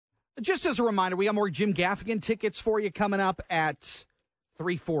Just as a reminder, we got more Jim Gaffigan tickets for you coming up at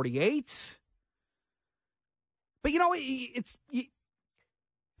 3:48. But, if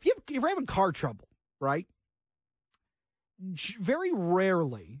you're having car trouble, right, very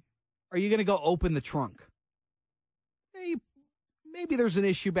rarely are you going to go open the trunk. Maybe there's an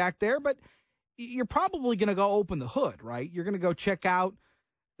issue back there, but you're probably going to go open the hood, right? You're going to go check out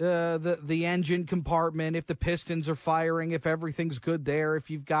the engine compartment, if the pistons are firing, if everything's good there, if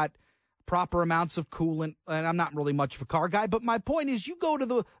you've got proper amounts of coolant. And I'm not really much of a car guy, but my point is you go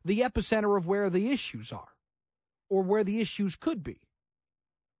to the epicenter of where the issues are or where the issues could be.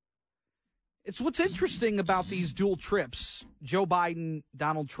 It's what's interesting about these dual trips, Joe Biden,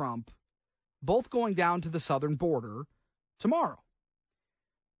 Donald Trump, both going down to the southern border tomorrow.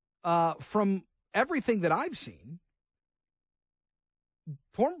 From everything that I've seen,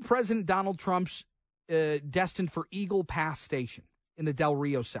 former President Donald Trump's destined for Eagle Pass Station in the Del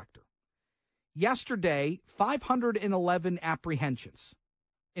Rio sector. Yesterday, 511 apprehensions.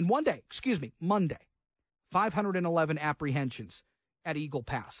 In one day, Monday, 511 apprehensions at Eagle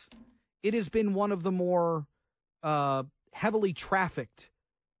Pass. It has been one of the more heavily trafficked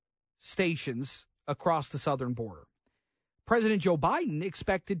stations across the southern border. President Joe Biden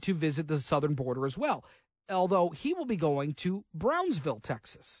expected to visit the southern border as well, although he will be going to Brownsville,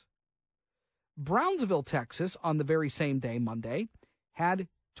 Texas. Brownsville, Texas, on the very same day, Monday, had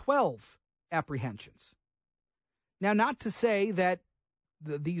 12 apprehensions. Now, not to say that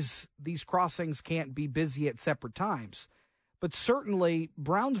these crossings can't be busy at separate times, but certainly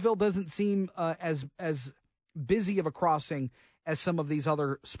Brownsville doesn't seem as busy of a crossing as some of these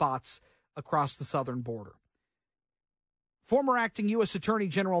other spots across the southern border. Former acting U.S. Attorney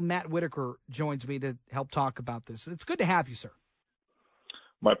General Matt Whitaker joins me to help talk about this. It's good to have you, sir.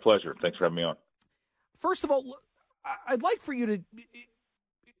 My pleasure. Thanks for having me on. First of all, I'd like for you to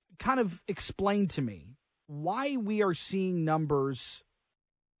kind of explain to me why we are seeing numbers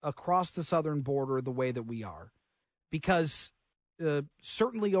across the southern border the way that we are. Because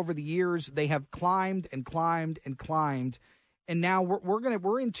certainly over the years, they have climbed and climbed and climbed. And now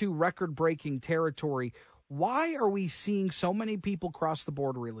we're into record-breaking territory. Why are we seeing so many people cross the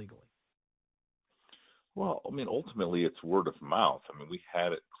border illegally? Well, I mean, ultimately, it's word of mouth. I mean, we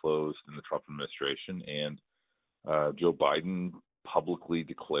had it closed in the Trump administration, and Joe Biden publicly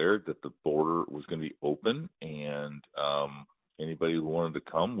declared that the border was going to be open, and anybody who wanted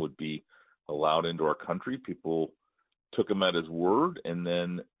to come would be allowed into our country. People took him at his word, and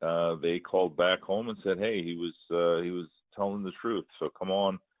then they called back home and said, "Hey, he was telling the truth. So come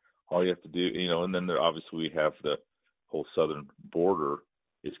on." All you have to do, and then obviously we have the whole southern border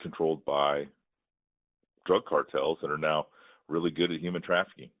is controlled by drug cartels that are now really good at human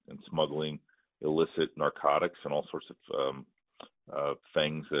trafficking and smuggling illicit narcotics and all sorts of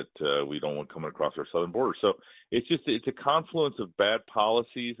things that we don't want coming across our southern border. So it's a confluence of bad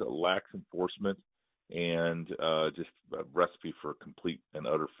policies, lax enforcement, and just a recipe for complete and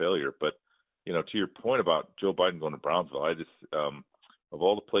utter failure. But, to your point about Joe Biden going to Brownsville, I just of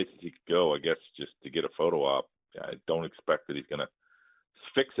all the places he could go, I guess just to get a photo op, I don't expect that he's going to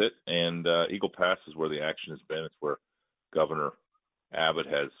fix it. And Eagle Pass is where the action has been. It's where Governor Abbott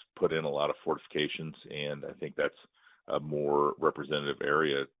has put in a lot of fortifications, and I think that's a more representative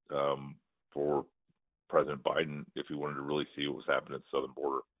area for President Biden if he wanted to really see what was happening at the southern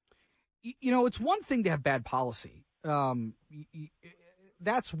border. It's one thing to have bad policy.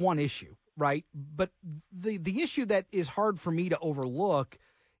 That's one issue. Right. But the issue that is hard for me to overlook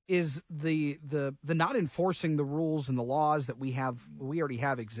is the not enforcing the rules and the laws that we already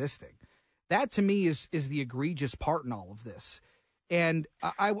have existing. That to me is the egregious part in all of this. And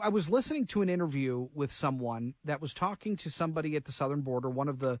I was listening to an interview with someone that was talking to somebody at the southern border, one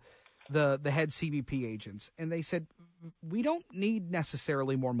of the head CBP agents, and they said, we don't need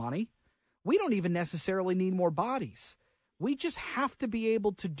necessarily more money. We don't even necessarily need more bodies. We just have to be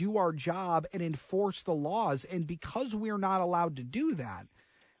able to do our job and enforce the laws. And because we are not allowed to do that,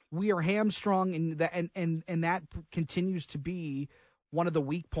 we are hamstrung, and that continues to be one of the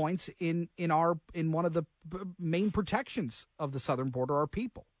weak points in one of the main protections of the southern border, our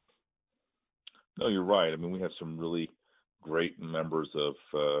people. No, you're right. I mean, we have some really great members of,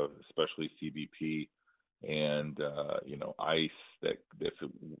 especially CBP and ICE that if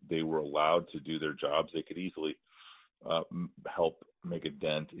they were allowed to do their jobs, they could easily help make a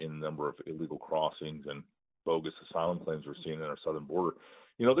dent in the number of illegal crossings and bogus asylum claims we're seeing in our southern border.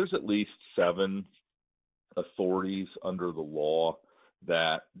 There's at least 7 authorities under the law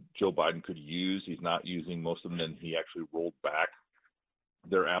that Joe Biden could use. He's not using most of them, and he actually rolled back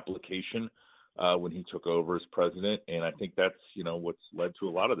their application when he took over as president. And I think that's, what's led to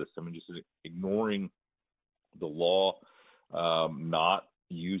a lot of this. I mean, just ignoring the law, not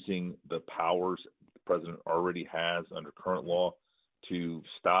using the powers the president already has under current law to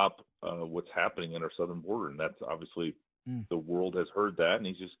stop what's happening in our southern border. And that's obviously the world has heard that, and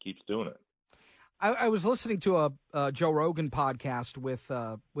he just keeps doing it. I was listening to a Joe Rogan podcast with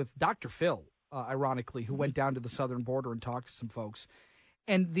Dr. Phil, ironically, who went down to the southern border and talked to some folks.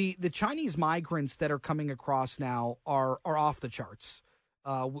 And the Chinese migrants that are coming across now are off the charts.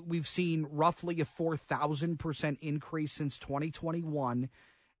 We've seen roughly a 4,000% increase since 2021.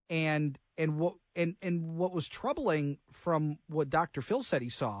 And what was troubling from what Dr. Phil said he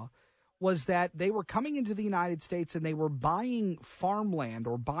saw was that they were coming into the United States and they were buying farmland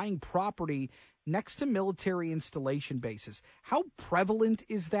or buying property next to military installation bases. How prevalent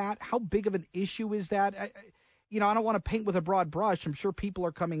is that? How big of an issue is that? I don't want to paint with a broad brush. I'm sure people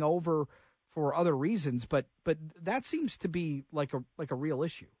are coming over for other reasons, but that seems to be like a real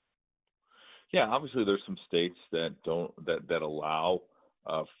issue. Yeah, obviously there's some states that allow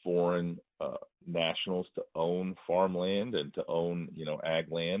foreign nationals to own farmland and to own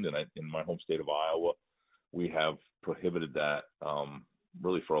ag land, and in my home state of Iowa, we have prohibited that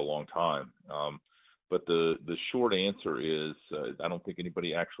really for a long time. But the short answer is I don't think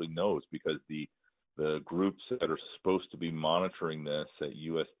anybody actually knows, because the groups that are supposed to be monitoring this at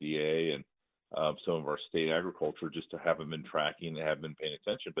USDA and some of our state agriculture just haven't been tracking, they haven't been paying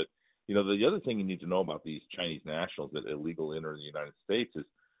attention. But the other thing you need to know about these Chinese nationals that illegally enter the United States is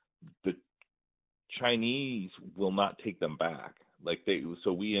the Chinese will not take them back.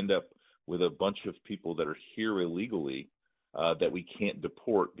 So we end up with a bunch of people that are here illegally that we can't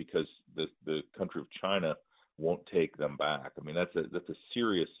deport because the country of China won't take them back. I mean, that's a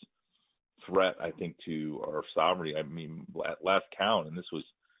serious threat, I think, to our sovereignty. I mean, at last count, and this was,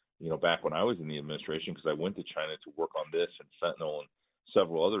 back when I was in the administration, because I went to China to work on this and fentanyl and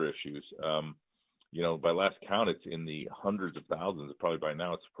several other issues. By last count, it's in the hundreds of thousands. Probably by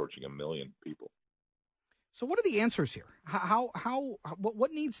now, it's approaching 1 million people. So, what are the answers here?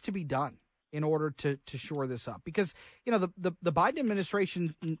 What needs to be done in order to shore this up? Because the Biden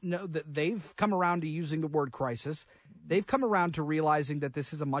administration that they've come around to using the word crisis. They've come around to realizing that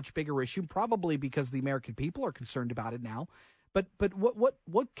this is a much bigger issue, probably because the American people are concerned about it now. But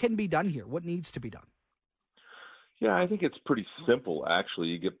what can be done here? What needs to be done? Yeah, I think it's pretty simple, actually.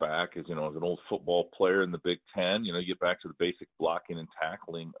 You get back, as an old football player in the Big Ten, you get back to the basic blocking and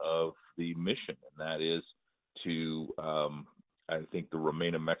tackling of the mission, and that is to, I think the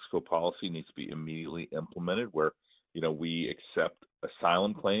Remain in Mexico policy needs to be immediately implemented, where, we accept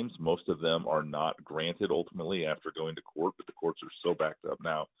asylum claims. Most of them are not granted ultimately after going to court, but the courts are so backed up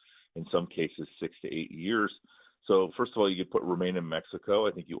now, in some cases 6 to 8 years. So first of all, you could put Remain in Mexico.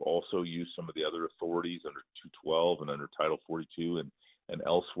 I think you also use some of the other authorities under 212 and under Title 42 and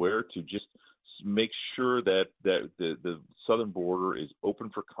elsewhere to just make sure that the southern border is open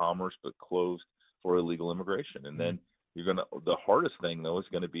for commerce but closed for illegal immigration. And then the hardest thing, though, is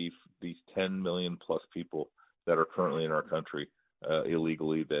going to be these 10 million plus people that are currently in our country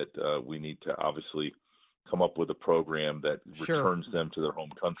illegally that we need to obviously come up with a program that returns them to their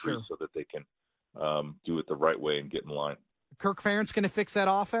home country so that they can do it the right way and get in line. Kirk Ferentz going to fix that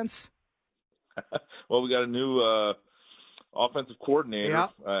offense? Well, we got a new offensive coordinator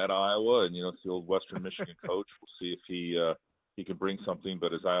at Iowa, and it's the old Western Michigan coach. We'll see if he can bring something.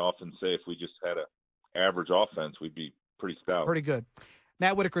 But as I often say, if we just had an average offense, we'd be pretty stout. Pretty good.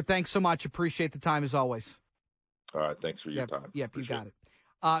 Matt Whitaker, thanks so much. Appreciate the time as always. All right, thanks for your time. Yep, you got it.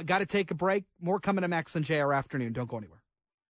 Got to take a break. More coming to Max and JR afternoon. Don't go anywhere.